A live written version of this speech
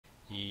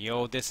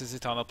Yo, this is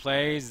Citan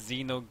plays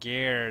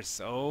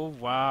Xenogears. Oh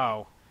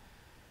wow.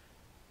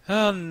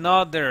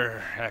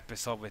 Another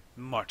episode with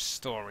much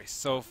story.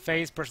 So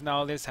Faye's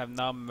personalities have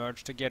now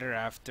merged together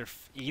after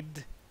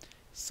Id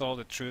saw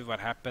the truth what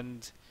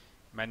happened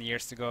many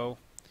years ago.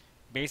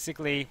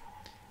 Basically,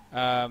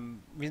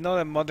 we know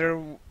that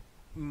Mother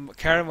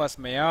Karen was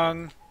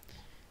Myung.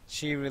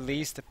 She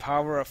released the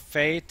power of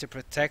Faye to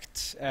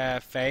protect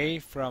Faye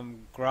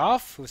from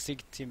Grahf, who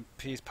seeked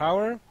his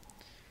power.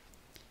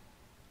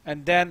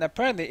 And then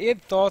apparently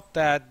it thought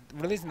that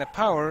releasing the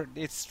power,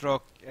 it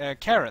struck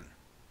Karen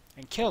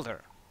and killed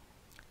her.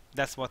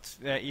 That's what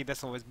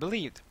it always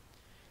believed.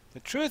 The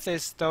truth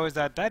is, though, is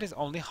that is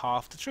only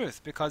half the truth,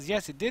 because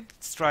yes, it did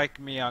strike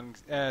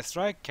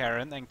strike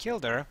Karen and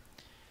killed her,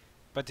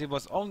 but it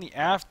was only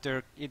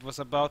after it was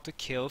about to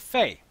kill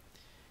Faye.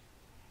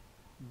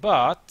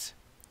 But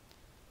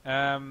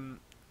Myung,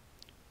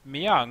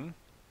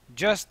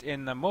 just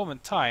in a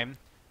moment time,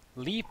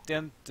 leaped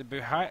into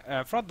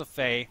front of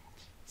Faye,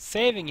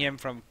 saving him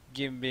from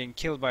being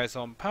killed by his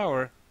own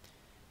power,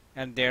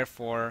 and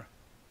therefore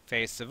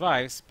Faye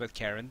survives, but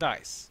Karen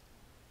dies.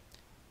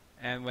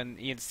 And when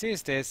he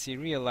sees this, he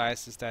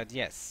realizes that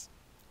yes,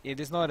 it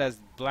is not as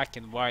black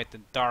and white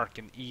and dark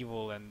and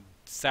evil and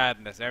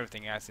sadness,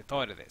 everything as he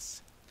thought it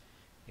is.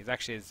 It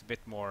actually is a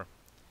bit more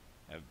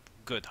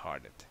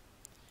good-hearted.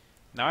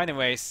 Now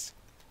anyways,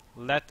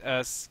 let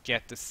us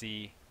get to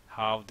see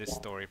how this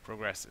story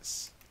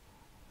progresses,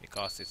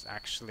 because it's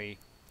actually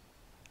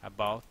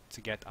about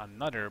to get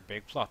another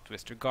big plot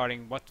twist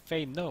regarding what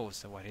Faye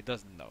knows and what he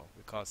doesn't know.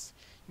 Because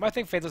you might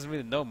think Faye doesn't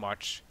really know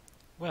much.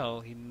 Well,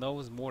 he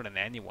knows more than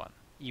anyone,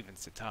 even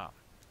Citan.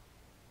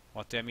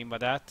 What do I mean by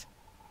that?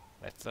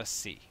 Let us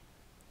see.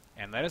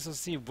 And let us also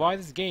see why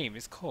this game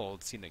is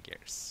called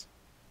Xenogears.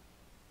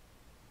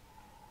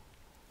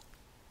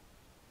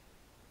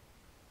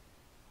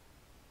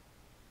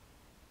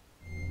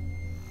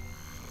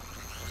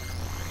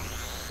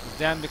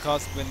 Then,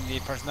 because when the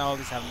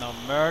personalities have now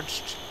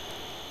merged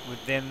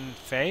within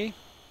Faye,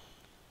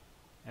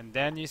 and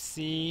then you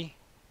see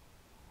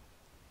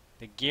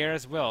the gear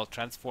as well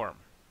transform,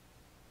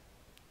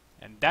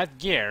 and that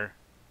gear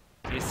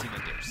is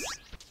Xenogears.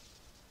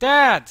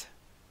 Dad!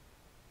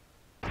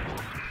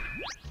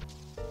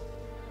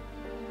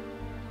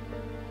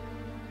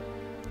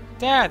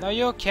 Dad, are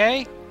you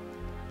okay?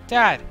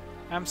 Dad,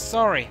 I'm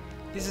sorry.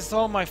 This is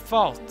all my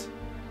fault.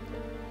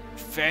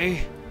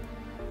 Faye,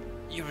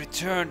 you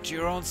return to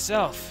your own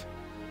self.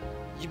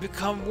 You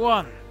become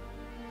one.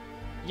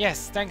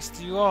 Yes, thanks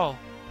to you all.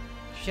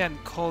 If you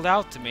hadn't called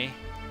out to me.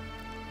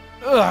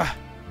 Ugh!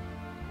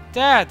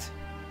 Dad!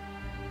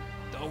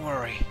 Don't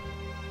worry.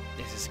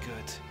 This is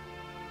good.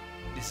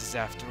 This is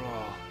after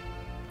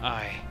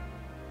all.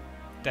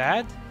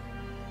 Dad?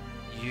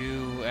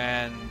 You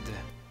and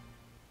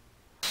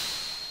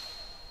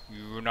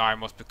I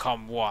must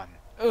become one.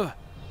 Ugh!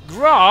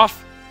 Grahf?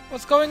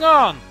 What's going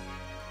on?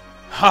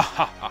 Ha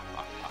ha ha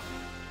ha ha.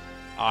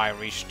 I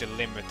reached the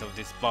limit of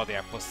this body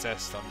I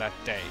possessed on that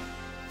day.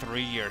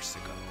 3 years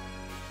ago.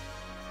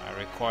 I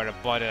required a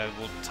body that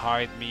would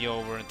tide me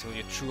over until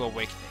your true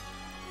awakening.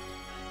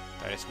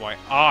 That is why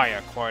I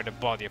acquired the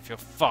body of your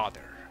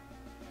father.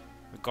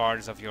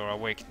 Regardless of your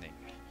awakening,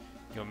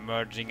 your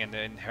merging and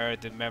the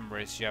inherited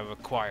memories you have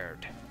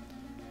acquired.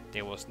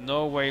 There was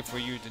no way for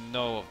you to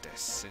know of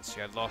this, since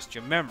you had lost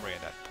your memory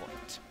at that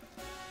point.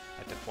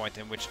 At the point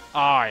in which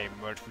I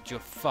merged with your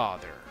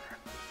father.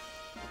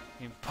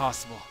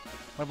 Impossible.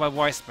 What about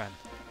Wise Man?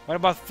 What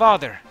about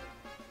father?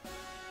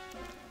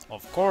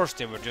 Of course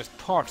they were just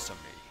parts of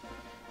me.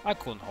 I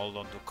couldn't hold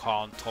on to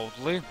Khan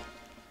totally.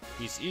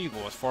 His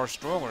ego was far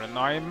stronger than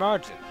I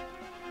imagined.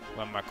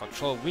 When my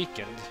control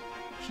weakened,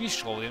 he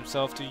showed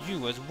himself to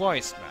you as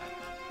Wise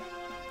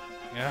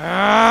Man.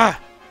 Ah!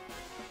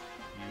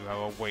 You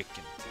have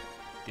awakened.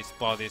 This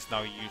body is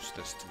now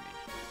useless to me.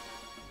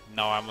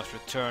 Now I must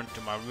return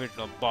to my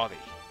original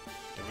body.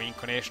 The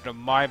reincarnation of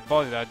my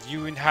body that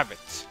you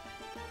inhabit.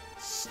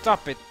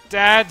 Stop it,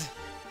 Dad!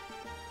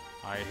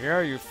 I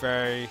hear you,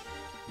 Faye.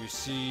 You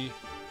see,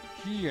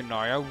 he and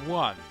I are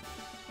one.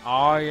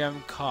 I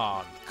am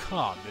Khan.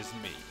 Khan is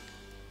me.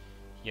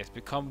 He has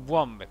become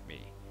one with me.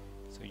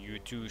 So you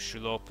too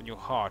shall open your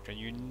heart and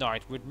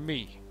unite with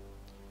me.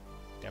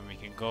 Then we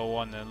can go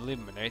on and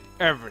eliminate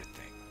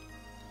everything.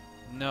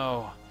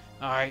 No,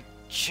 I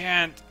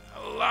can't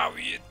allow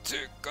you to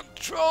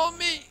control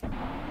me.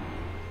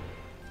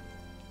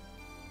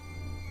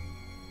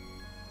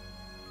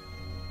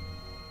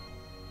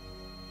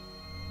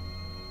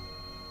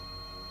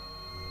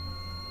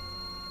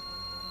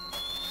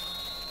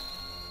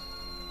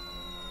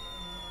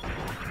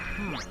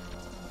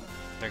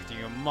 Protecting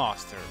your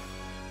master,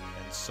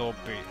 and so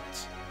be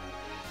it.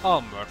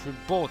 I'll merge with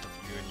both of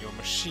you in your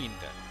machine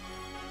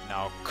then.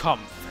 Now come,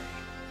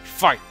 Faye.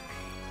 Fight me.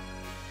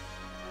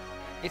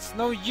 It's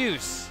no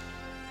use.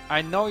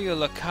 I know you're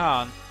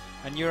Lacan,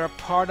 and you're a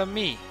part of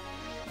me.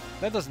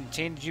 That doesn't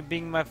change you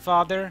being my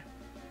father.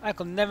 I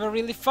could never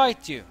really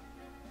fight you.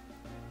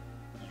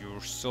 You're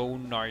so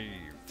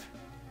naive.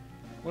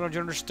 Why don't you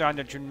understand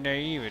that your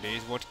naivety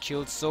is what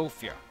killed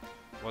Sophia?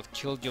 What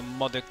killed your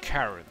mother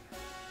Karen?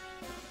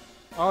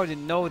 I already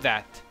know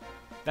that.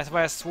 That's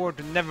why I swore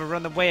to never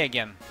run away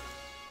again.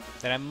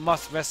 That I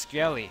must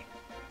rescue Ellie.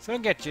 So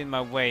don't get you in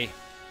my way.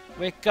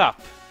 Wake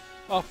up.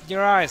 Open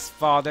your eyes,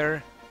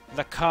 father.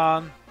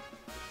 Lacan.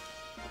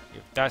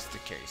 If that's the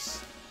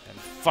case, then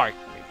fight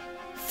me.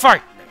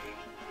 Fight me!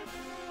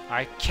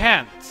 I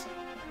can't.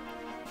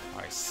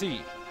 I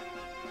see.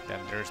 Then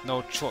there's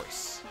no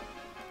choice.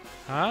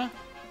 Huh?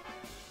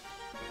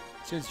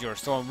 Since you're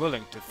so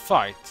unwilling to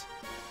fight,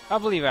 I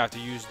believe I have to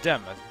use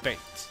them as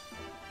bait.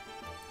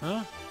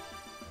 Huh?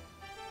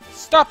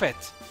 Stop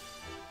it!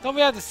 Don't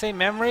we have the same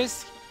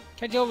memories?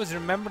 Can't you always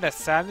remember that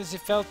sadness you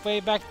felt way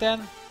back then?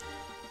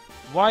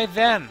 Why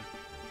then?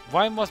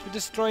 Why must we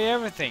destroy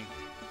everything?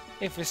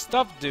 If we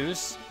stop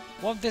Deus,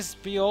 won't this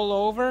be all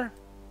over?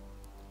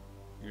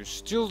 You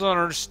still don't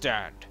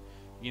understand,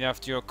 even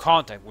after your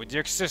contact with the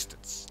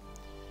existence.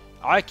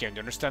 I came to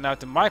understand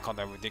after my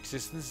contact with the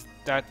existence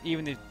that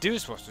even if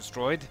Deus was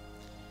destroyed,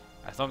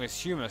 as long as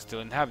humans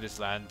still inhabit this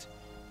land,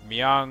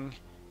 Myung,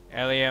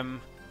 Eliam,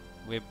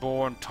 we're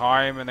born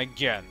time and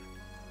again.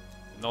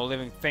 And all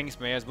living things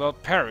may as well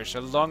perish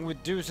along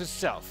with Deus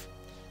itself.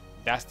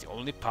 That's the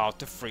only path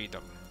to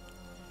freedom.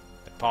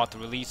 The path to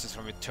release us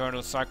from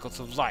eternal cycles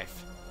of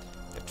life,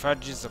 the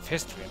tragedies of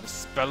history and the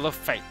spell of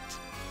fate.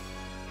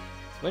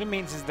 What it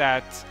means is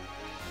that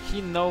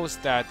he knows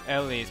that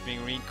Ellie is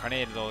being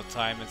reincarnated all the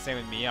time, and same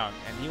with Myung,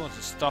 and he wants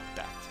to stop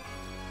that.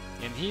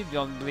 And he the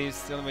only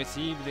way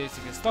he believes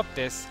he can stop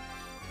this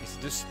is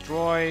to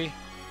destroy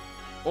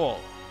all.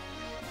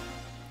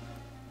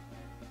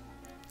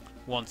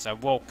 Once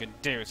I've woken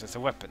Deus as a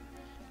weapon,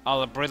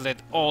 I'll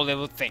annihilate all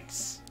evil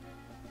things.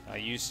 I'll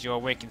use your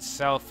awakened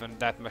self and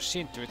that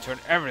machine to return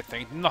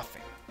everything to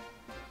nothing.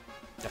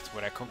 That's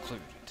what I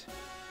concluded.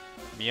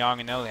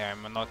 Myung and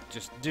Eliam are not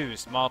just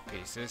Deus small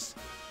pieces.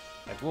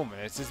 That woman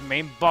is his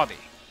main body.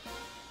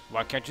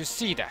 Why can't you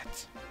see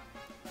that?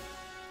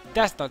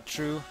 That's not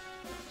true.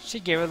 She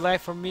gave her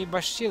life for me by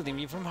shielding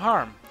me from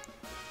harm.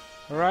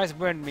 Her eyes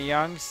weren't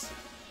Myung's.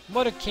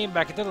 Mother came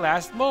back at the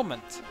last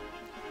moment.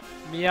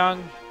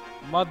 Myung,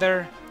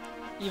 Mother,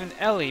 even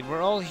Ellie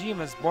were all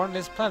humans born on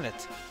this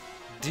planet.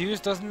 Deus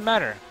doesn't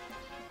matter.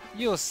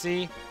 You'll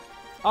see.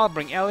 I'll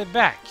bring Ellie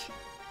back.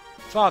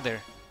 Father,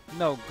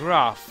 no,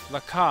 Grahf,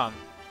 Lacan.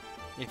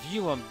 If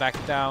you won't back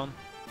down,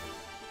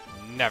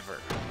 never.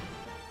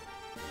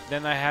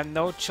 Then I have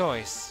no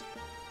choice.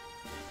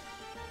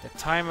 The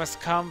time has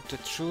come to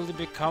truly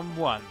become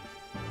one.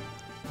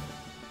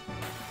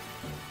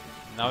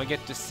 Now we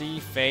get to see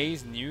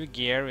Faye's new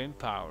gear in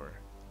power.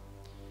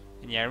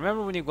 And yeah,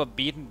 remember when you got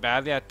beaten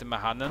badly at the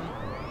Mahanan?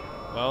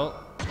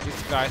 Well,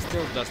 this guy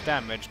still does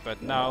damage,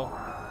 but now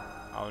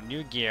our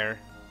new gear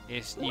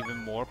is even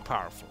more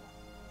powerful.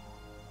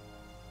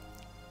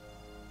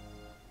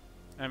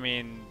 I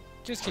mean,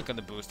 just click on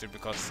the booster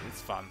because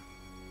it's fun.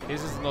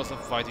 This is not some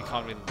fight you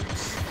can't really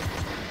lose.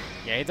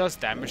 Yeah, it does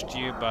damage to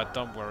you, but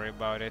don't worry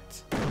about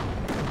it.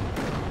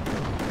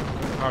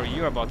 How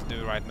you're about to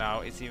do right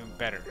now is even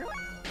better.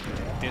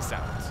 Check this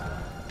out.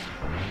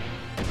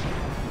 It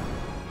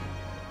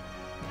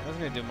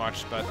doesn't really do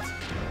much, but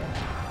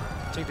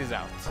check this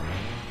out.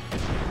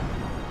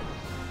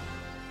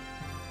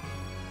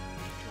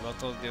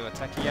 We'll do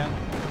attack again.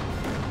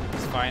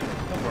 It's fine,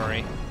 don't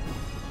worry.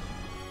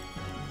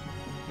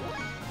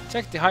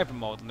 Check the hyper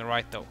mode on the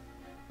right though.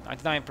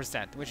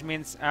 99%, which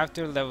means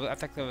after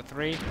attack level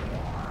 3, a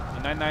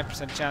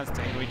 99% chance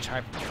to reach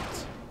hyper mode.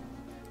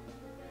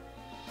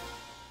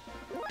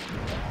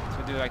 So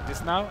we do like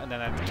this now, and then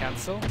I have to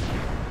cancel.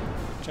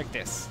 Check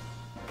this.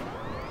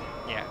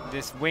 Yeah,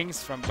 this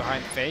wings from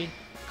behind Faye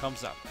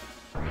comes up.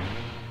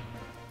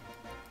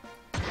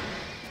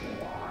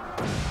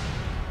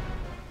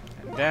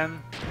 And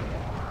then,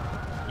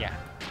 yeah,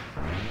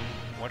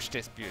 watch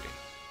this beauty.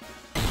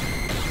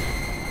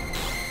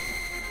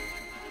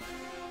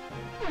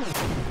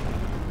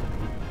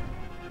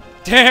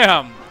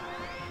 Damn!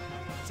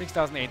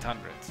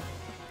 6,800.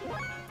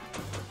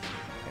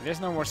 And there's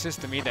no more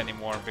system E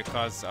anymore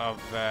because of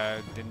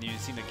the new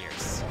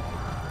Xenogears.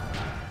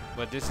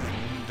 But this is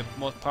the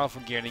most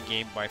powerful gear in the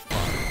game by far.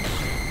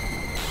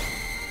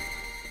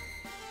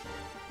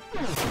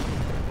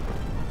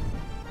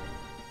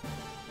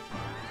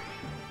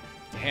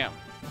 Damn.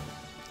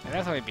 And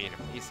that's how we beat him.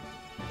 Easy.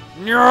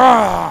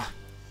 Nyah!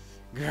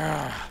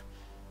 Gah!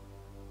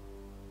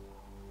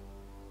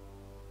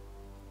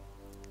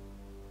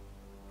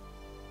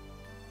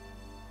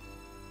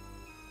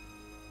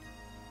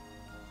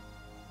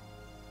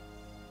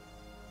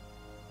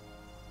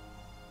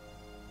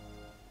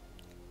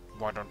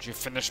 Why don't you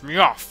finish me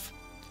off?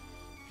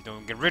 If you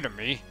don't get rid of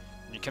me,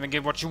 you cannot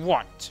get what you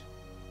want.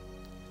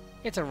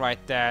 It's alright,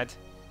 Dad.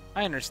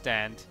 I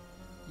understand.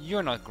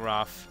 You're not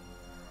Grahf.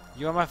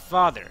 You're my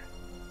father.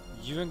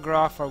 You and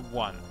Grahf are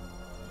one.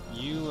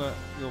 Your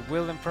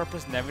will and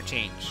purpose never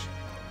change.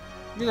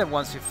 Neither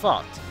once we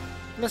fought.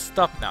 Let's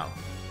stop now.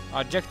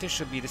 Our objective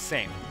should be the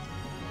same.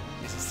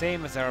 It's the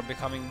same as our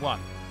becoming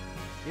one.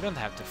 We don't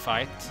have to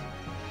fight.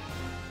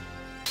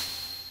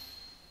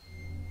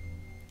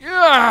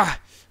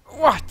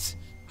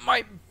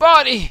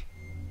 body!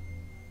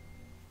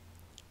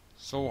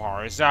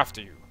 Zohar is after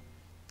you.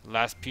 The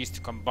last piece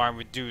to combine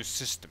with Deus'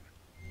 system.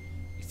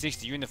 It seeks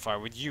to unify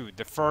with you,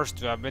 the first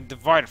to have been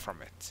divided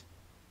from it.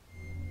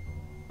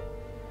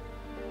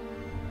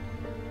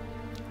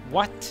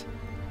 What?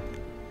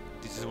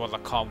 This is what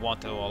Lacan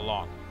wanted all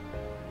along.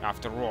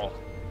 After all,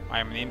 I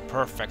am an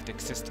imperfect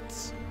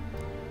existence.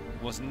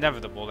 It was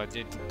inevitable that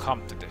it would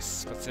come to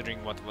this,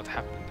 considering what would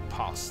happen in the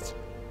past.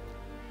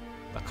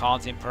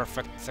 Lacan's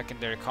imperfect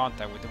secondary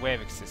contact with the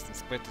wave existence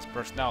split his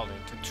personality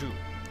into two.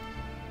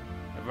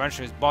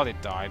 Eventually his body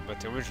died, but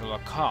the original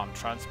Lacan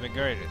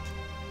transmigrated.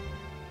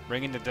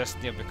 Bringing the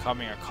destiny of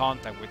becoming a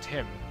contact with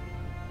him,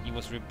 he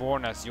was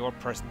reborn as your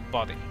present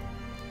body.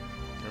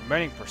 The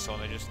remaining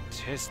persona, just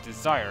his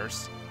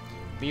desires,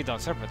 lead on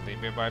separately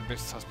by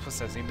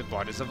possessing the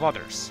bodies of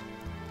others.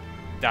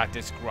 That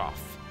is Grahf.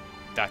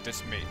 That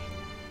is me.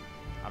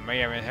 I may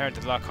have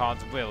inherited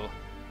Lacan's will,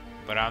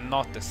 but I am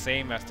not the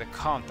same as the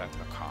contact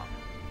Lacan.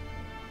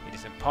 It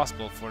is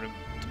impossible for them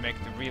to make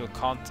the real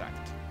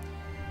contact.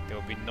 There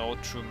will be no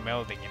true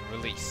melding and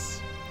release.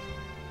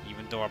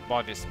 Even though our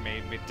bodies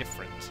may be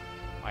different,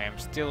 I am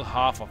still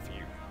half of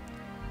you.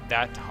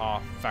 That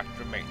half fact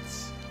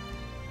remains.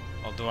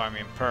 Although I am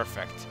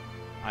imperfect,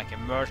 I can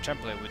merge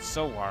temporarily with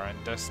Zohar and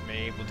thus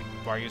may be able to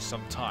buy you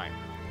some time.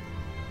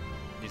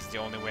 This is the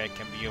only way I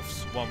can be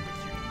of one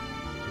with you.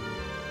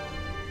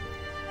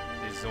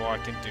 This is all I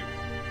can do.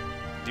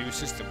 The Deus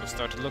system will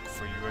start to look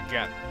for you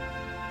again.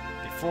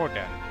 Before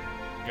then,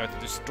 you have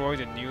to destroy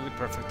the newly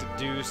perfected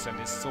Deus and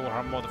his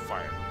Zohar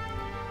modifier.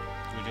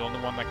 You're the only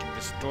one that can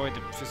destroy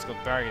the physical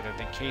barrier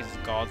that encases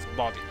God's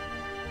body.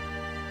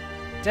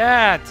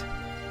 Dad!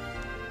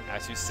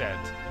 As you said,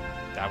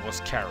 that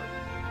was Karen.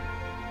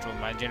 Through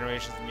my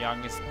generation's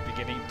young is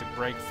beginning to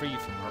break free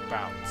from her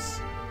bounds.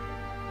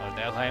 While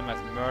Elheim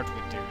has merged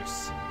with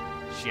Deus,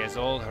 she has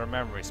all her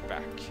memories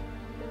back.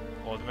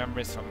 All the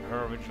memories from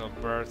her original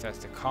birth as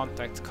the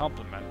contact's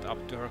complement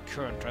up to her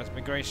current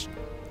transmigration.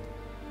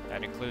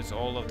 That includes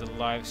all of the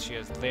lives she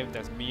has lived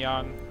as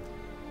Myang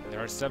and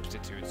her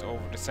substitutes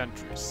over the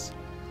centuries.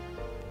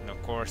 And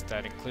of course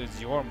that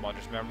includes your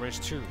mother's memories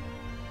too.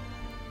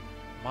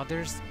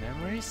 Mother's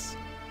memories?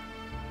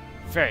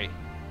 Faye,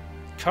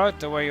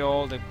 cut away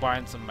all that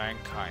binds on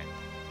mankind.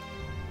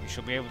 You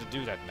shall be able to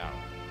do that now.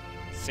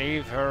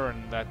 Save her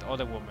and that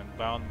other woman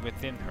bound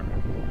within her.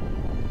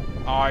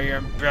 I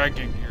am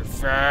begging you,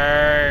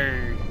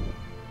 Faye!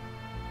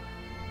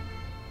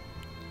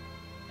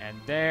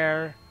 And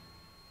there,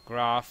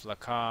 Grahf,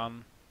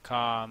 Lacan,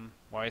 Khan,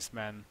 Wise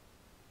Man,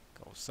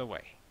 goes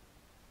away.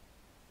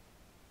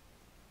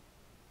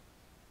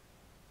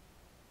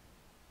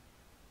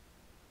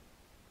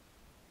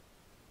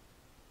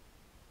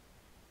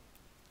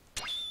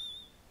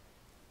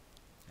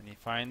 And he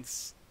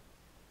finds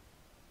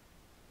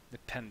the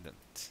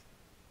pendant.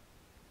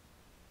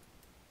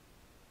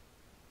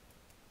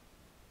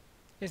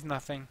 It's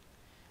nothing.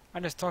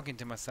 I'm just talking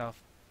to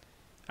myself.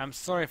 I'm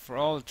sorry for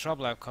all the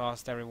trouble I've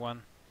caused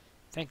everyone.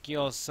 Thank you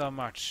all so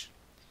much.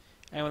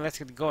 Anyway, let's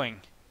get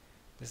going.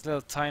 There's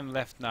little time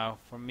left now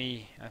for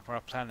me and for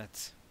our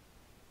planet.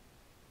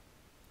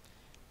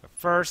 But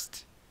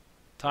first,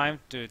 time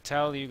to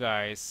tell you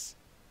guys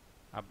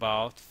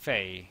about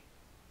Faye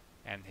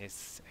and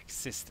his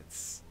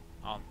existence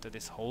onto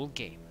this whole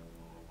game.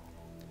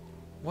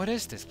 What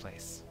is this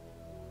place?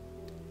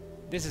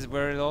 This is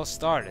where it all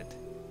started.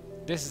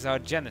 This is our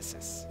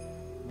genesis.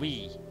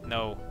 We,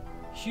 no,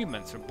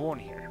 humans were born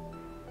here.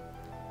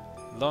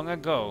 Long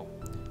ago,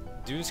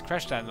 Deus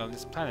crash landed on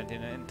this planet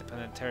in an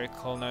interplanetary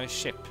colonized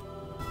ship.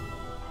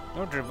 In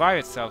order to revive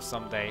itself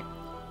someday,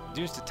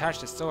 Deus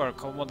detached the Zohar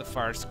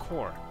modifier's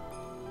core.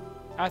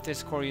 After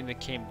this core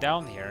unit came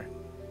down here,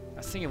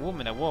 a singing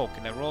woman awoke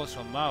and arose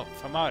from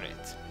out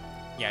it.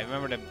 Yeah,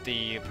 remember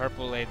the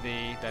purple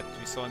lady that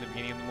we saw in the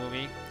beginning of the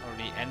movie? Or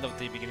the end of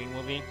the beginning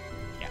movie?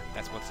 Yeah,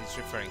 that's what he's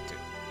referring to.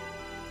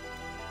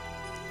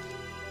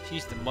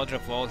 She's the mother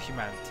of all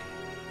humanity.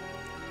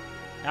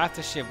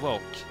 After she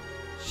awoke,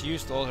 she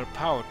used all her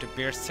power to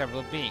bear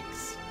several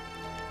beings.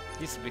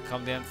 These would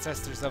become the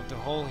ancestors of the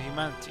whole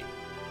humanity.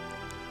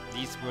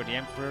 These were the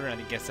Emperor and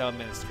the Gazelle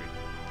Ministry.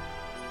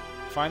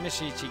 Finally,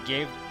 she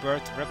gave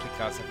birth to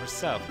replicas of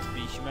herself to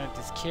be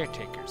humanity's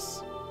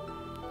caretakers.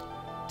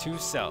 Two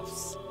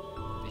selves,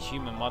 the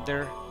human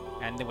mother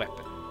and the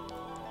weapon,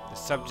 the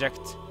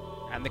subject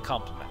and the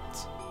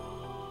complement.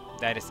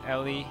 That is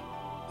Ellie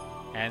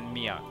and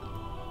Myang.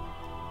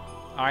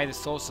 I, the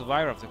sole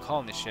survivor of the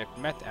colony ship,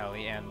 met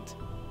Ellie and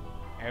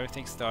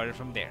everything started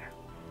from there.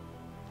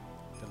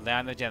 The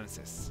land of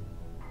Genesis.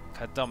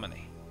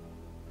 Kadomony.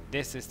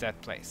 This is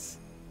that place.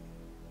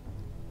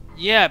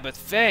 Yeah, but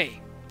Faye,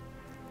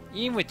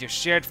 even with your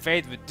shared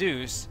fate with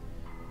Deus,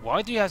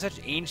 why do you have such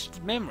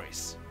ancient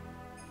memories?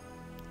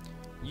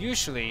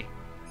 Usually,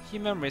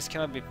 human memories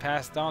cannot be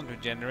passed down through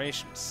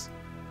generations.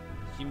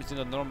 Humans do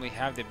not normally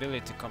have the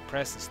ability to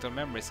compress and store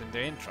memories in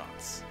their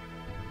introns.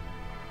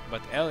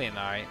 But Ellie and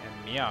I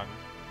and Myang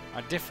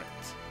are different,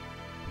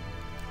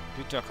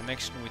 due to our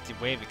connection with the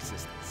wave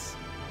existence.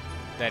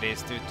 That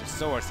is, due to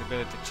Zohar's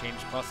ability to change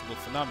possible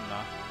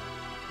phenomena,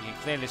 we can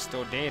clearly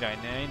store data in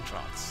an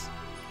introns.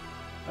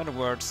 In other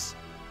words,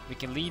 we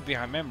can leave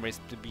behind memories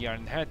to be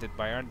inherited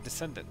by our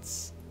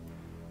descendants.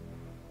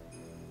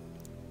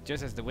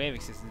 Just as the wave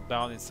existence is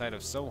bound inside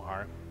of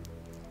Zohar,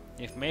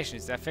 the information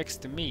is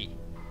affixed to me,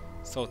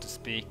 so to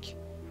speak,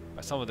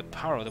 by some of the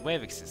power of the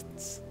wave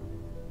existence.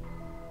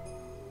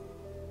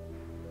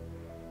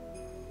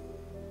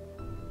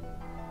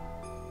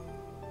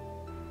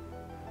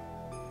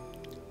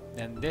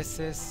 Then this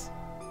is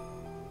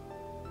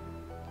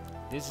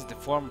the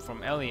form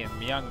from Ellie and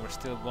Myung were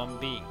still one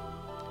being.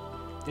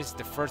 This is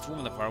the first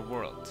woman of our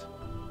world.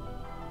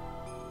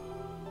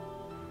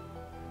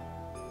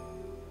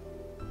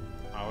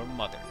 Our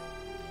mother.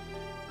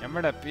 You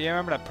remember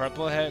that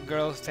purple haired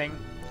girl thing?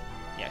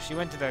 Yeah, she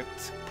went to that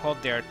pod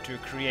there to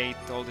create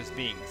all these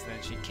beings, and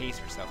then she cased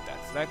herself that.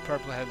 So that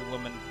purple haired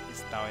woman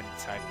is now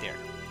inside there.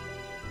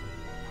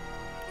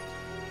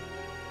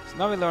 So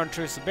now we learn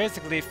through, so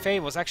basically Faye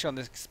was actually on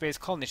the space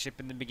colony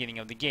ship in the beginning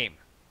of the game.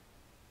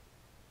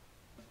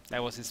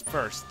 That was his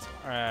first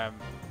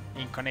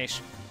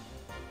incarnation.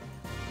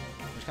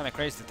 It's kinda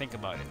crazy to think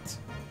about it.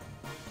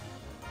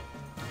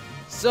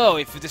 So,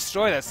 if you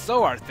destroy that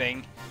Zohar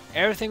thing,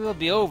 everything will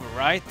be over,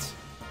 right?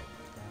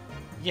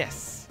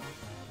 Yes.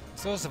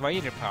 The source of our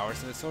ether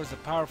powers and the source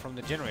of power from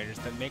the generators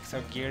that makes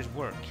our gears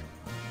work.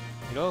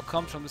 It all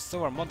comes from the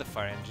Zohar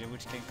modifier engine,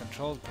 which can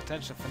control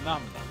potential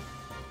phenomena.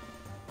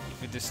 If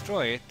we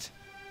destroy it,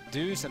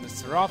 Deus and the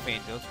Seraph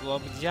angels will all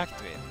be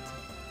deactivated.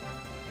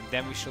 And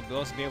then we shall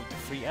also be able to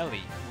free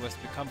Ellie, who has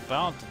become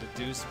bound to the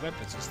Deus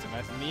weapon system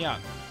as Myung.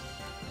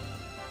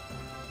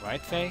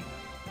 Right, Faye?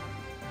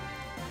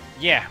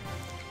 Yeah,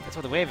 that's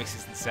what the wave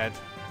existence said.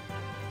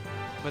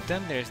 But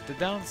then there's the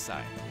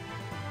downside.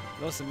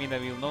 It also means that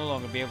we'll no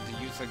longer be able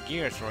to use our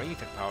gears or our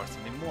ether powers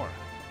anymore.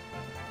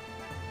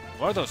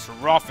 What are those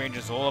Seraph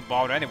angels all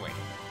about anyway?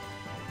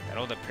 That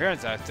old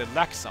appearance as they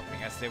lacked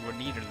something, as they were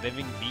neither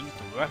living beings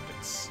nor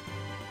weapons.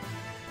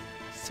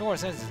 Zohar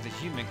senses the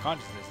human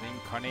consciousness and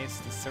incarnates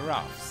the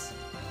Seraphs.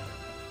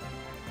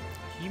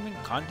 Human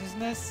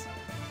consciousness?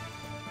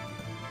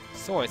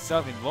 Zohar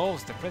itself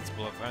involves the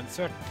principle of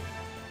uncertainty.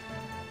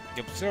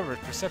 The observer's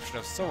perception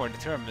of Zohar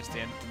determines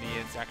the entity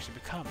it actually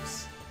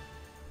becomes.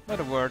 In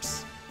other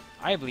words,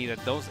 I believe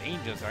that those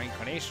angels are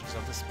incarnations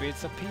of the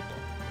spirits of people.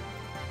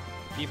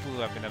 People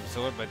who have been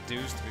absorbed by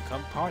Deus to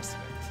become parts of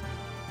it.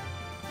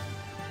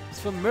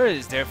 So murder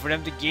is there for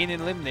them to gain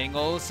in eliminating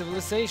all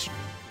civilization.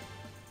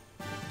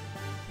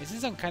 Is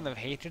this some kind of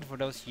hatred for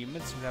those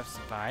humans who have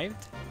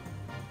survived?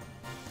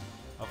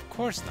 Of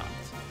course not.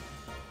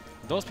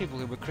 Those people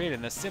who were created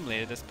and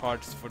assimilated as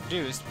parts for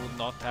Deus would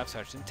not have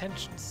such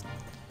intentions.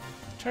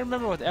 Try to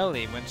remember what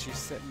Ellie, when she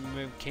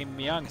became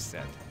young,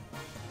 said.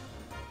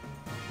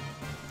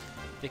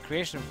 The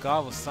creation of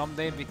God will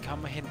someday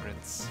become a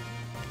hindrance.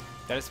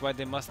 That is why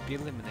they must be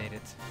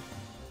eliminated.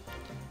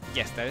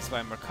 Yes, that is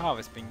why Merkava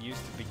is being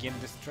used to begin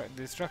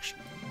destruction.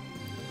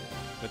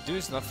 But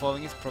Deus is not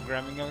following its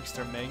programming of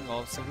exterminating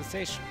all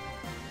civilization.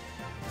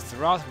 The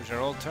Seraphs, which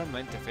are all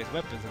terminal interface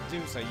weapons of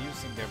Deus, are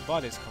using their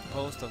bodies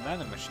composed of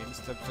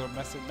nanomachines to absorb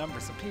massive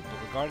numbers of people,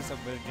 regardless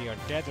of whether they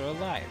are dead or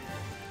alive.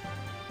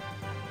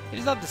 It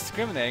is not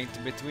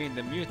discriminating between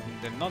the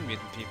mutant and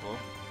non-mutant people.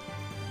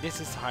 This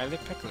is highly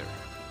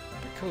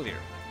peculiar.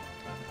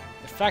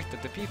 The fact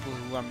that the people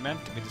who are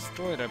meant to be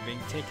destroyed are being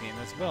taken in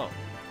as well.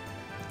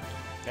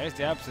 That is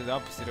the absolute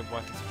opposite of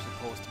what it's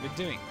supposed to be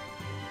doing.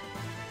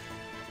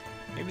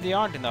 Maybe there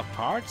aren't enough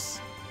parts?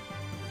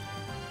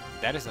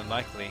 That is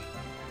unlikely.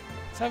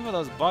 Some of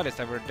those bodies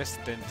that were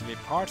destined to be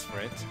parts for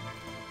it,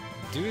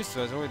 Deus, who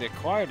has already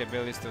acquired the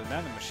abilities to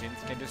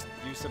nanomachines, can just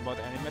use about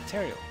any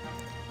material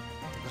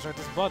to construct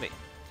his body.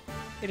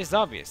 It is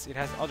obvious, it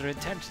has other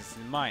intentions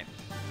in mind.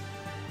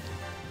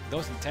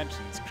 Those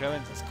intentions,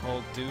 Krillin has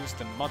called Deus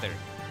the Mother.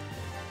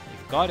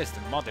 If God is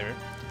the Mother,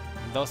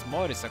 then those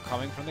motives are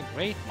coming from the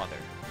Great Mother,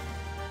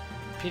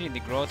 impeding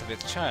the growth of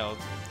its child,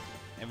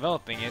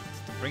 enveloping it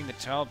to bring the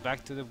child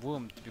back to the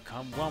womb to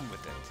become one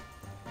with it.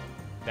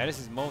 That is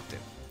his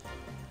motive.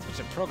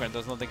 Such a program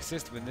does not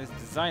exist within this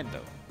design though.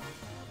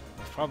 It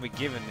was probably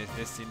given it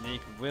this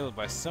unique will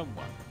by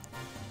someone,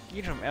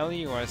 either from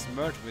Ellie or as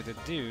merged with the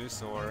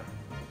Deus, or...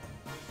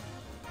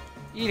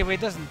 Either way,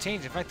 it doesn't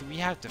change the fact that we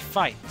have to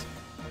fight.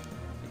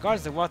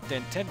 Regardless of what their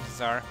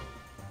intentions are,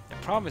 the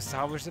problem is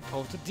how we're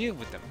supposed to deal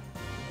with them.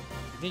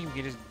 You think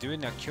we can just do it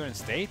in our current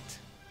state?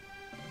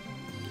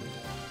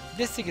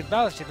 This secret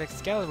battleship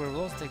Excalibur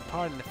will also take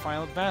part in the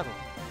final battle.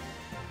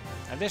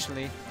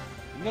 Additionally,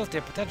 the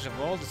military potential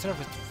of all the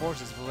surface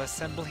forces will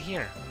assemble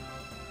here.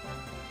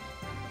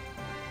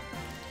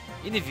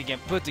 Even if you can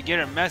put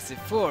together a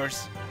massive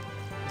force,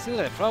 we still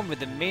have a problem with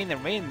the main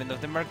arraignment of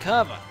the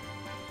Merkava.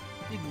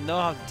 We need to know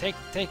how to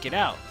take it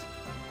out.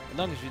 As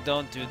long as we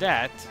don't do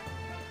that,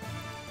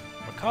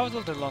 Merkava's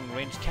ultra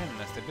long-range cannon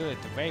has the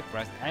ability to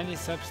vaporize any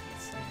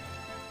substance.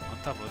 On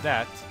top of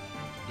that,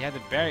 they have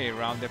a barrier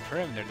around their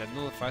perimeter that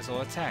nullifies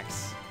all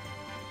attacks.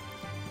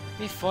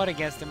 We fought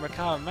against the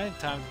Merkava many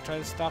times to try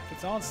to stop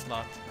its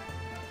onslaught.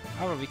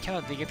 However, we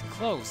cannot get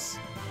close.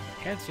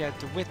 Hence we have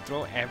to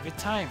withdraw every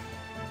time.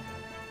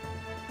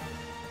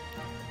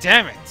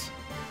 Damn it!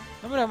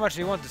 No matter how much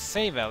we want to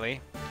save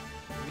Ellie,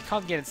 if we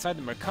can't get inside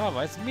the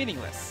Merkava, it's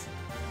meaningless.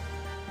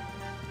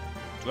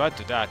 To add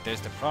to that,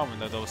 there's the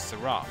problem of those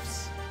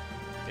Xenogears.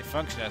 They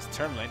function as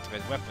terminal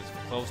intimate weapons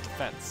for close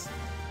defense.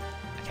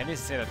 I can easily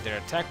say that their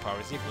attack power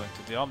is equivalent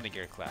to the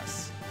Omnigear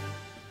class.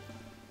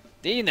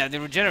 They even have the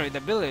regenerate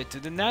ability to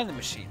the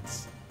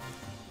nanomachines.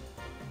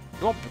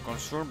 Don't be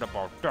concerned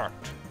about that.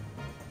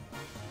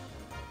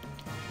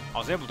 I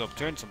was able to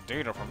obtain some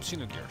data from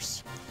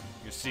Xenogears.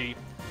 You see,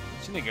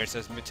 Xenogears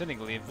has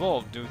mechanically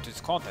evolved due to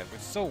its contact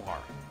with Zohar.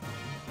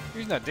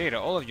 Using that data,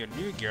 all of your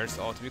new gears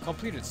ought to be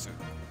completed soon.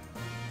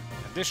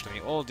 Additionally,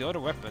 all the other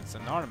weapons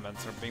and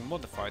armaments are being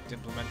modified to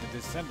implement the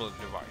disassembler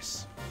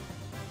device.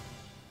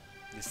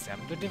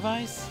 Disassembler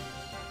device?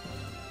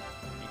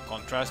 In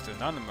contrast to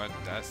inanimate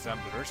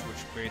assemblers,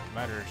 which create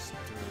matters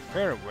to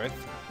repair with,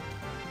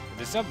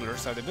 the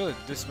disassemblers have the ability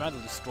to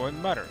dismantle destroyed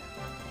matter.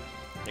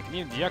 They can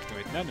even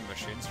deactivate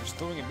nanomachines,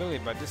 restoring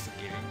ability by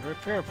dislocating the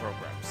repair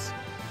programs.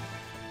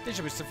 They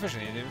should be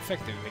sufficiently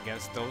effective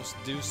against those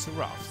Deus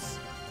Xenogears.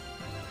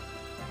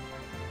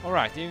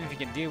 Alright, even if we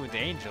can deal with the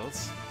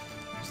angels,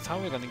 just how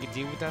are we gonna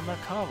deal with that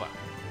Merkava?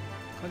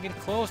 Can't get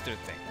close to the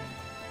thing.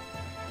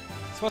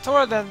 So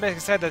Tora then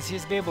basically said that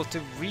he's be able to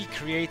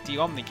recreate the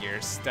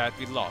Omnigears that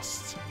we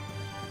lost,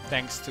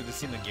 thanks to the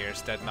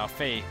Xenogears that now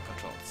Faye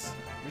controls.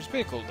 Which is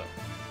pretty cool though.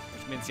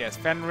 Which means he has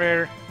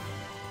Fenrir,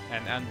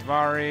 and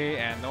Andvari,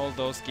 and all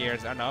those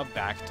gears are now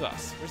back to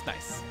us, which is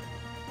nice.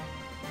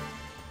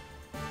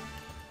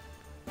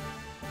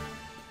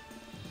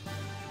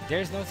 There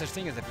is no such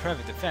thing as a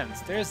private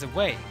defense. There is a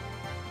way.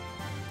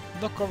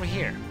 Look over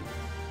here.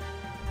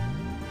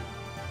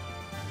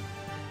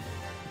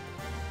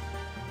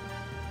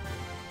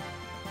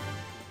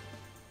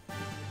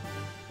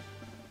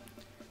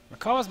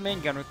 Merkava's main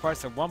gun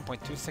requires a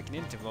 1.2 second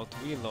interval to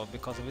reload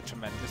because of its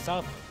tremendous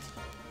output.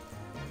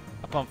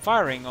 Upon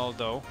firing,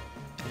 although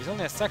it is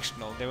only a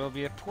sectional, there will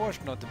be a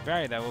portion of the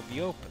barrier that will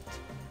be opened.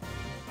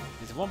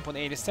 There is a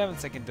 1.87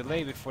 second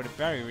delay before the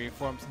barrier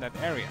reforms in that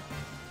area.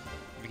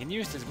 If we can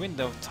use this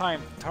window of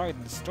time to target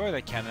and destroy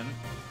the cannon,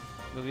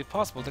 it will be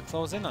possible to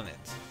close in on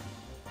it.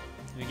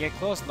 If we get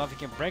close enough, we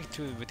can break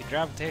through with the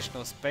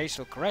gravitational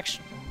spatial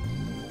correction.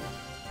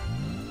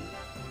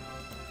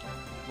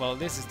 Well,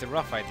 this is the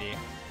rough idea.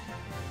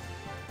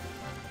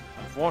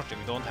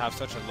 Unfortunately, we don't have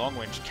such a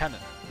long-range cannon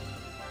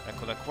that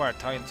could acquire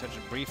time in such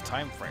a brief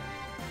time frame.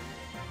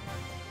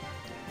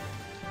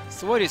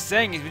 So what you're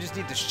saying is we just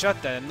need to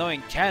shut that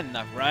annoying cannon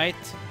up, right?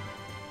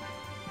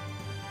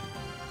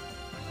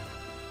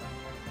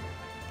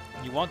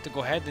 You want to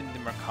go ahead in the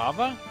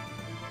Merkava?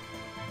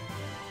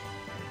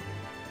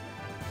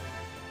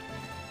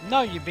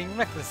 No, you're being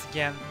reckless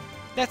again.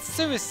 That's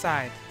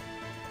suicide.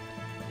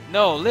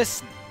 No,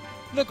 listen.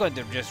 I'm not going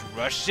to just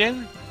rush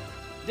in.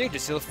 The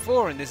Yggdrasil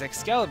 4 and this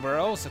Excalibur are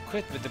also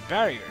equipped with the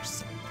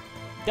barriers.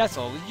 That's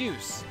all we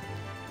use.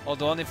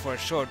 Although only for a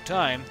short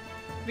time,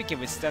 we can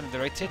withstand a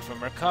direct hit from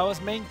Merkava's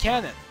main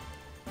cannon.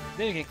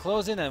 Then we can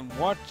close in and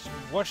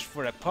watch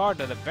for a part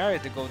of the barrier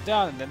to go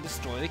down and then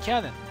destroy the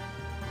cannon.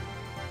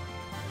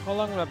 How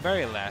long will a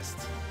barrier last?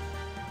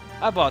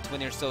 About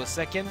 20 or so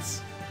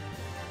seconds.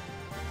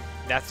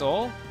 That's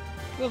all?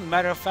 It won't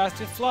matter how fast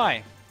we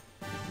fly.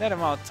 That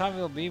amount of time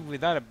will be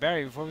without a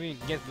barrier before we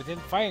get within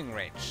firing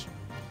range.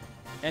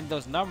 And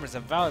those numbers are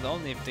valid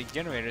only if the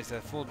generator is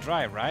at full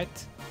drive, right?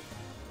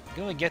 You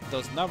can only get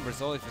those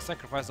numbers only if you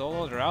sacrifice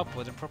all other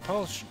output and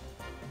propulsion.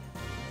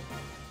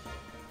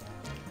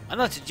 I'm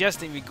not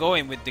suggesting we go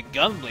in with the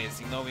gun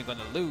blazing, know we're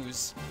gonna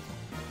lose.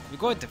 We're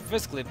going to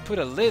physically put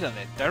a lid on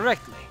it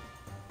directly.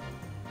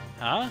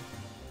 Huh?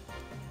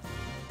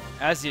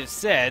 As you've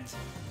said,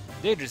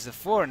 the Yggdrasil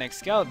 4 and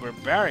Excalibur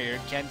barrier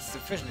can't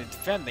sufficiently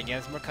defend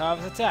against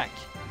Merkava's attack.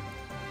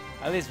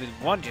 At least with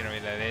one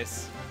generator, that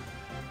is.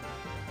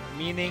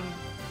 Meaning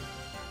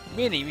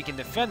we can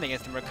defend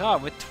against the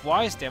Merkava with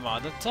twice the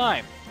amount of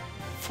time.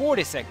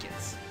 40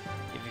 seconds,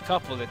 if we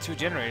couple the two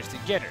generators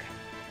together.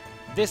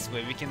 This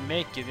way we can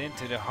make it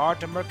into the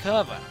heart of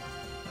Merkava.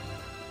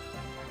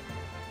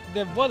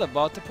 Then what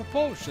about the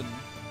propulsion?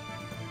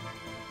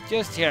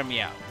 Just hear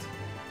me out.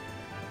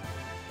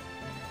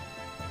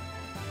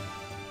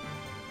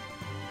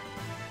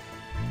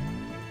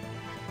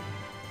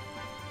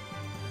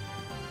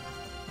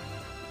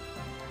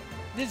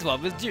 This is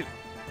what we'll do.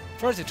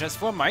 First we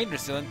transform my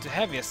Yggdrasil into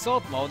heavy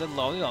assault mode and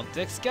load it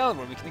onto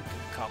Excalibur. We can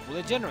couple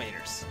the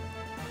generators.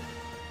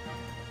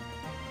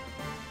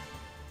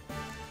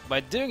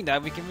 By doing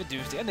that, we can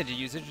reduce the energy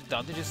usage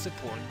down to just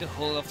supporting the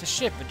hull of the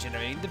ship and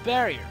generating the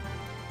barrier.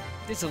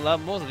 This will allow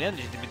most of the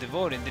energy to be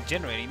devoted into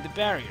generating the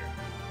barrier.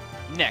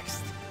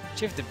 Next,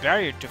 shift the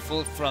barrier to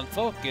full front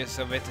focus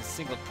of it at a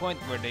single point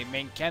where the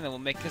main cannon will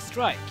make a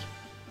strike.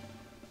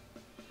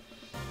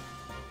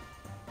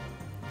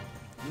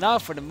 Now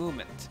for the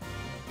movement.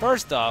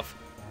 First off,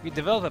 we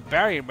develop a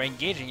barrier by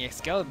engaging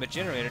Excalibur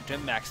generator to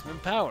maximum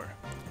power.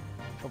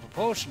 For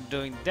propulsion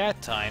during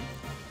that time,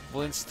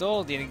 We'll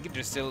install the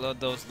Yggdrasil of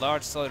those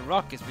large solid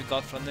rockets we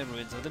got from the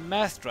ruins of the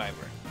mass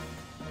driver.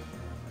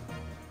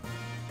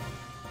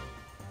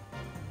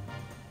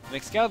 When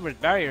Excalibur's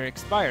barrier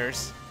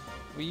expires,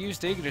 we use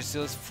the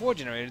Yggdrasil's 4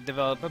 generator to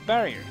develop a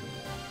barrier.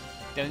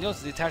 Then we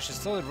also detach the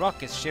solid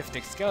rockets, shift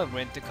Excalibur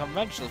into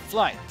conventional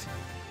flight.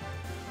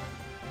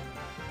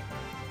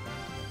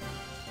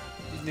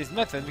 Using this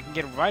method, we can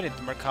get right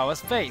into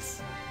Merkava's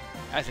face.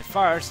 As it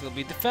fires, it will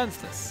be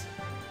defenseless.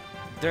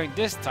 During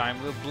this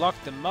time, we'll block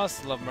the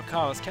muzzle of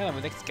Merkava's cannon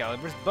with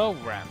Excalibur's bow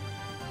ram,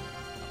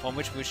 upon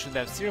which we should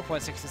have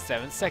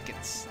 0.67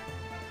 seconds.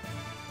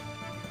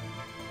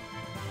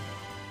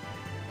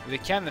 With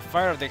the cannon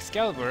fire of the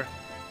Excalibur,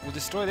 we'll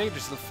destroy the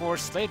Yggdrasil 4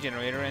 slave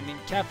generator and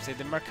incapacitate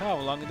the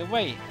Merkava along the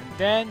way, and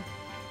then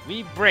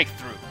we break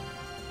through.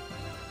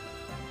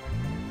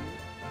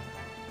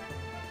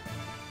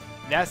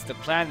 That's the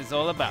plan is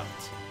all about.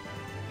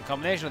 The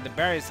combination of the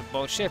barriers of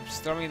both ships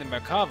storming the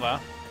Merkava,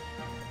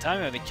 the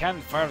timing of the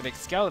cannon fire of the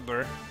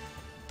Excalibur,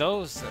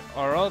 those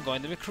are all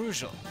going to be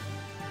crucial.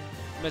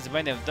 Miss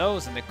many of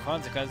those and the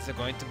consequences are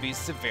going to be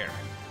severe.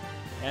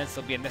 Hence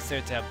it'll be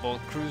necessary to have both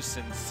crews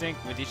in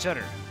sync with each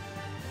other.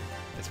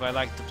 That's why I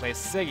like to place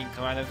Sig in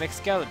command of the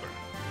Excalibur.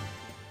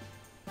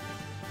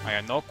 I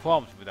have no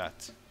qualms with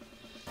that.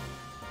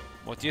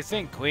 What do you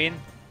think, Queen?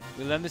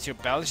 Will lend us your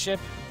battleship?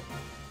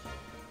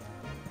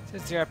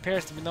 Since there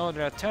appears to be no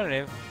other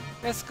alternative,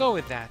 let's go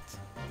with that.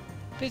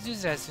 Please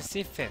use it as you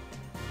see fit.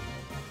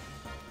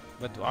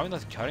 But are we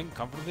not cutting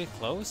comfortably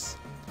close?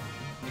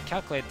 When you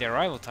calculate the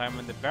arrival time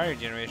and the barrier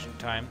generation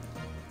time,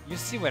 you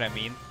see what I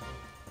mean.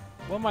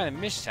 One minor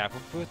mishap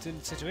will put in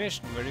a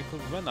situation where you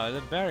could run out of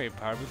the barrier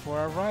power before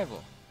our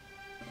arrival.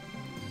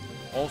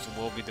 Also,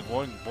 we'll be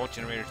devoting both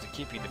generators to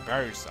keeping the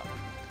barriers up.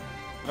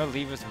 Will that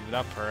leave us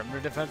without perimeter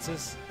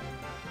defenses?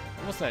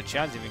 Almost not a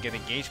chance if we get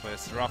engaged by the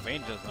Seraph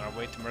Angels on our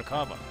way to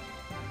Merkava.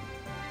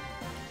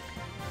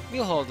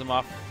 We'll hold them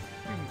off.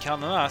 You can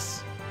count on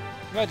us.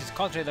 We gotta just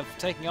concentrate on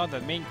taking out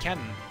the main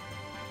cannon.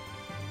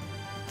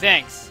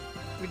 Thanks!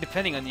 We're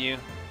depending on you.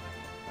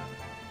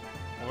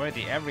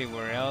 Already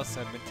everywhere else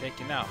has been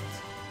taken out.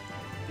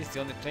 This is the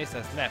only place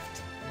that's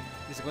left.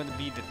 This is going to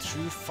be the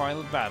true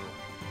final battle.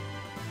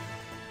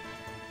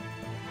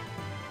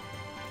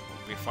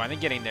 We're finally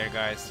getting there,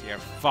 guys. We are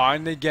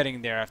finally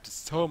getting there after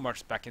so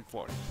much back and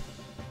forth.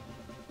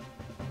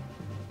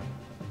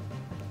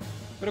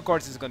 But of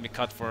course, it's going to be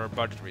cut for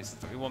budget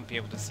reasons, so we won't be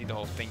able to see the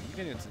whole thing. You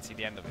can even see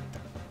the end of it.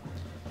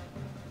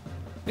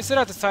 We set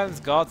out to silence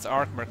God's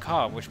Ark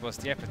Merkava, which was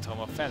the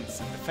epitome of offense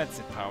and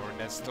defensive power, and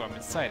then storm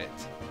inside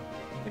it.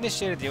 We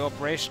initiated the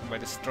operation by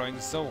destroying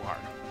Zohar.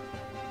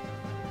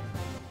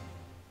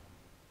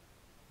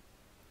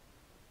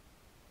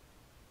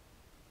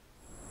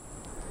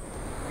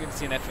 You can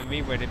see an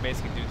FMV where they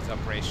basically do this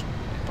operation.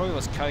 It probably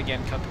was cut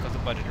because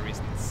of budget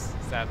reasons,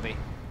 sadly.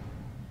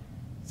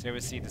 So here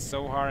we see the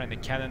Zohar and the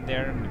cannon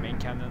there, the main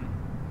cannon.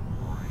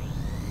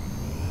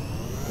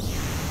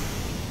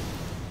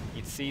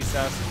 It sees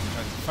us and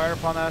tries to fire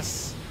upon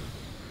us.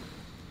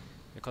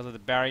 Because of the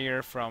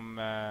barrier from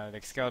the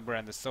Excalibur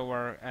and the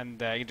Zohar and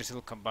the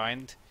Yggdrasil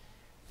combined,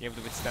 be able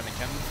to withstand the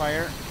cannon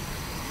fire.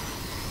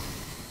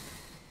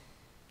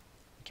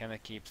 The cannon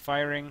keeps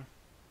firing.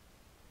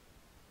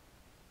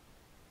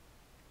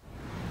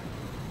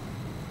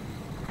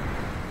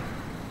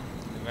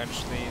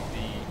 Eventually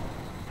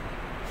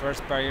the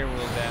first barrier will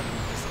then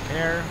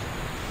disappear,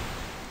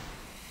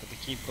 but they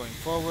keep going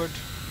forward.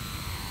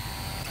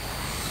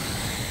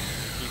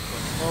 Keep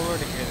going forward,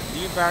 they create a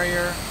new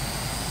barrier.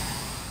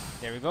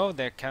 There we go,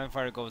 their cannon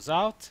fire goes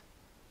out.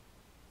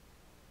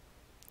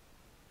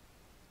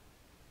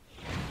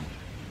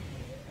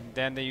 And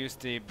then they use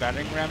the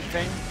battering ram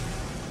thing.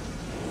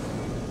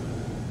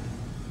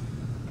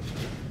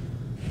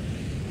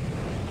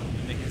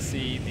 And they can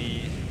see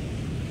the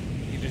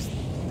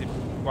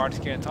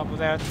Bartski on top of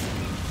that.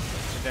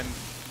 And then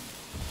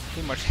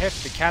pretty much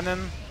hits the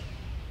cannon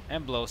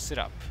and blows it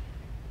up.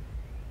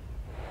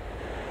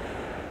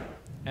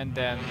 And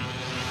then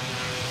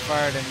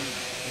fire the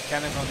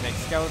cannon from the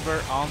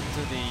Excalibur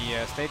onto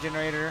the stage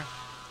generator,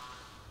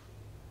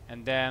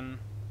 and then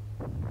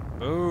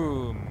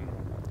boom!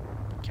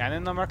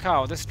 Cannon on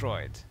Merkava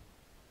destroyed.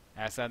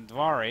 As at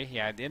Dvari,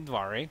 yeah, in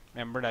Dvari,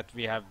 remember that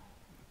we have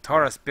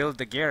Taurus build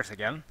the gears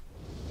again.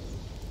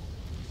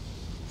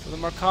 So the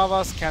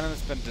Merkava's cannon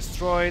has been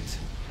destroyed.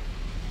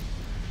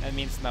 That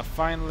means now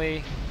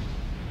finally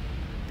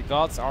the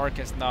God's Ark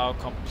is now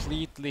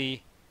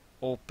completely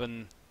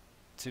open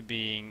to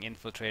being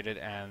infiltrated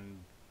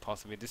and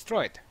possibly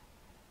destroyed.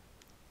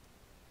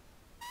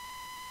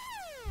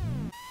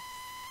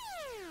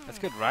 That's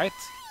good, right?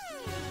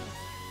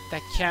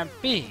 That can't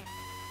be!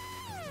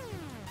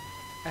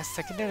 A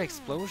secondary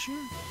explosion?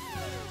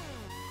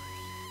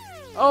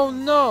 Oh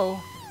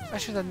no! I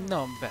should have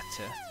known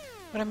better.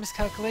 What a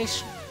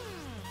miscalculation.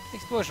 The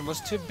explosion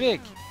was too big.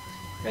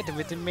 We had to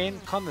hit the main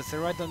condenser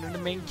right under the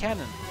main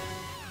cannon.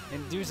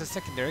 Induce a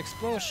secondary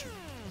explosion.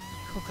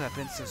 Who could have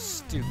been so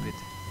stupid?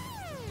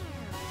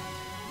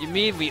 You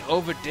mean we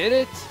overdid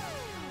it?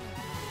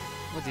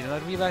 Why did I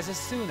not realize this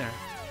sooner?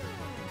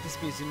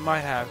 This means we might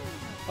have...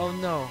 Oh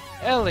no,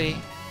 Ellie!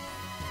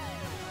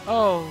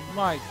 Oh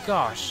my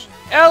gosh,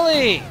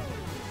 Ellie!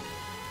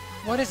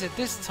 What is it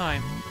this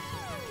time?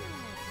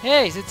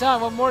 Hey,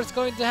 Citan, what more is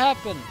going to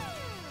happen?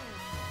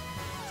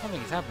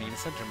 Something is happening in the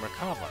center of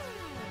Merkava.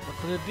 What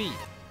could it be?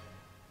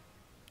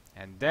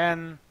 And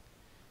then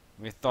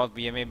we thought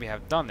we maybe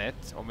have done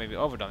it, or maybe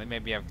overdone it,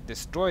 maybe have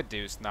destroyed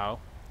Deus now.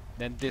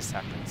 Then this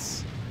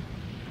happens.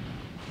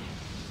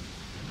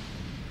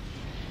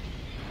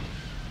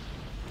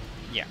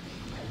 Yeah.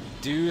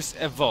 Deus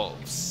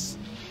evolves.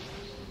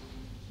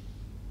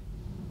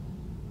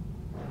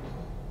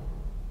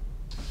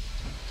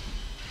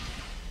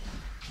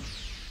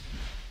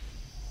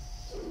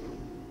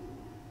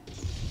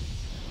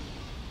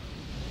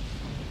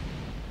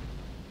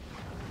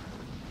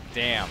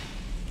 Damn.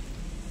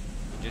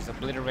 It just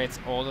obliterates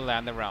all the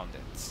land around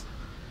it.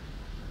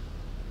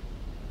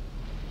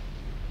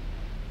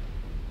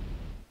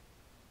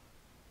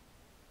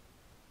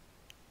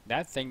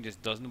 That thing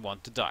just doesn't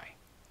want to die.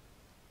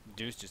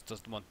 Deus just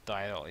doesn't want to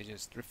die at all. He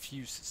just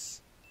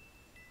refuses.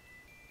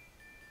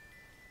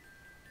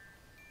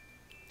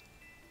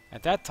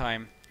 At that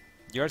time,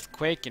 the earth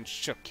quaked and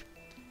shook.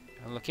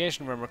 On the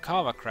location where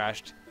Merkava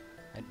crashed,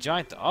 a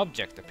giant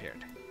object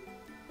appeared.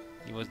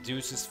 It was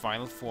Deus's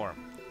final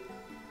form.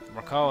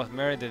 Merkava was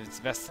married with its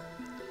vessel.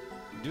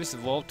 Deus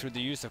evolved through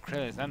the use of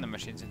Krill's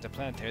nanomachines into a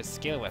planetary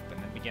scale weapon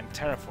and began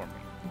terraforming,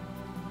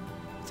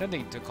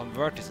 intending to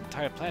convert his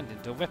entire planet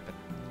into a weapon.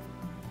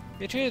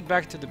 We retreated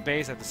back to the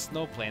base at the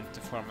snow plain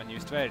to form a new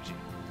strategy.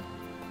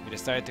 We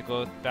decided to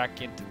go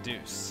back into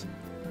Deus.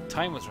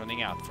 Time was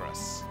running out for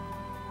us.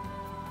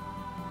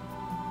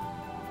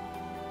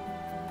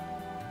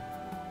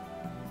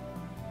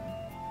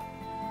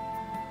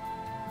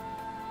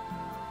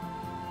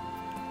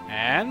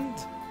 And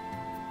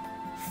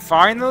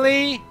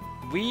finally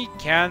we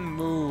can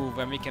move,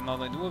 and we can not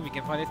only do it, we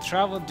can finally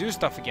travel and do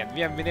stuff again.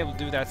 We haven't been able to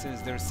do that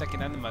since the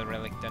second animal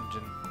relic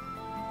dungeon.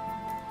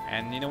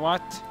 And you know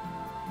what?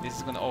 This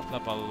is gonna open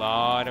up a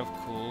lot of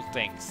cool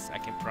things, I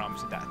can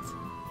promise you that.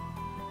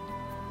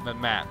 But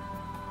man,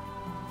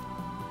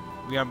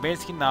 we are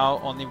basically now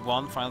only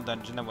one final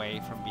dungeon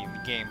away from beating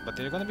the game. But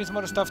there's gonna be some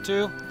other stuff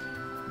too.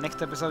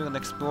 Next episode we're gonna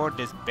explore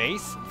this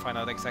base and find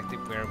out exactly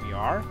where we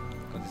are,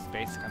 because this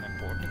base is kinda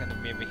important. You're gonna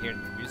maybe hear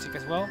the music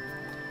as well.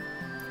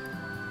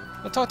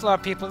 We'll talk to a lot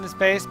of people in this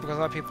base, because a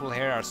lot of people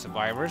here are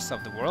survivors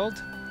of the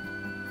world.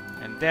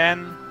 And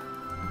then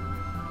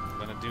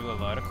we're gonna do a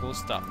lot of cool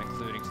stuff,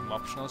 including some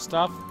optional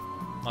stuff.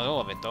 Not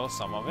all of it though,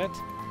 some of it.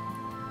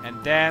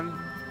 And then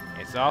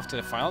it's off to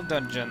the final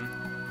dungeon,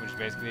 which is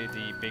basically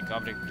the big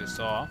object we just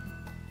saw.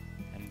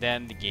 And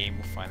then the game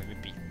will finally be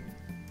beaten.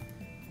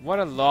 What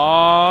a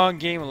long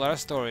game, a lot of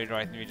story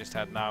right we just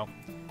had now.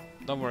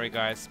 Don't worry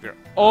guys, we're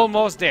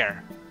almost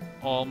there.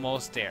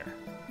 Almost there.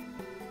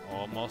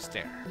 Almost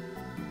there.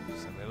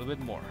 Just a little bit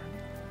more.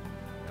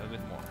 A little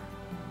bit more.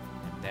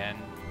 And then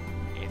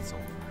it's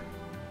over.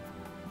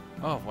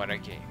 Oh, what a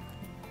game.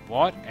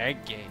 What a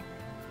game.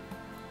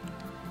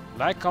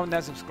 Like, comment,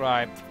 and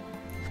subscribe.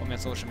 Follow me on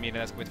social media.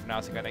 That's good for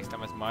now. See you guys next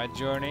time as my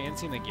journey in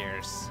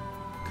Xenogears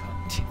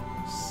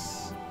continues.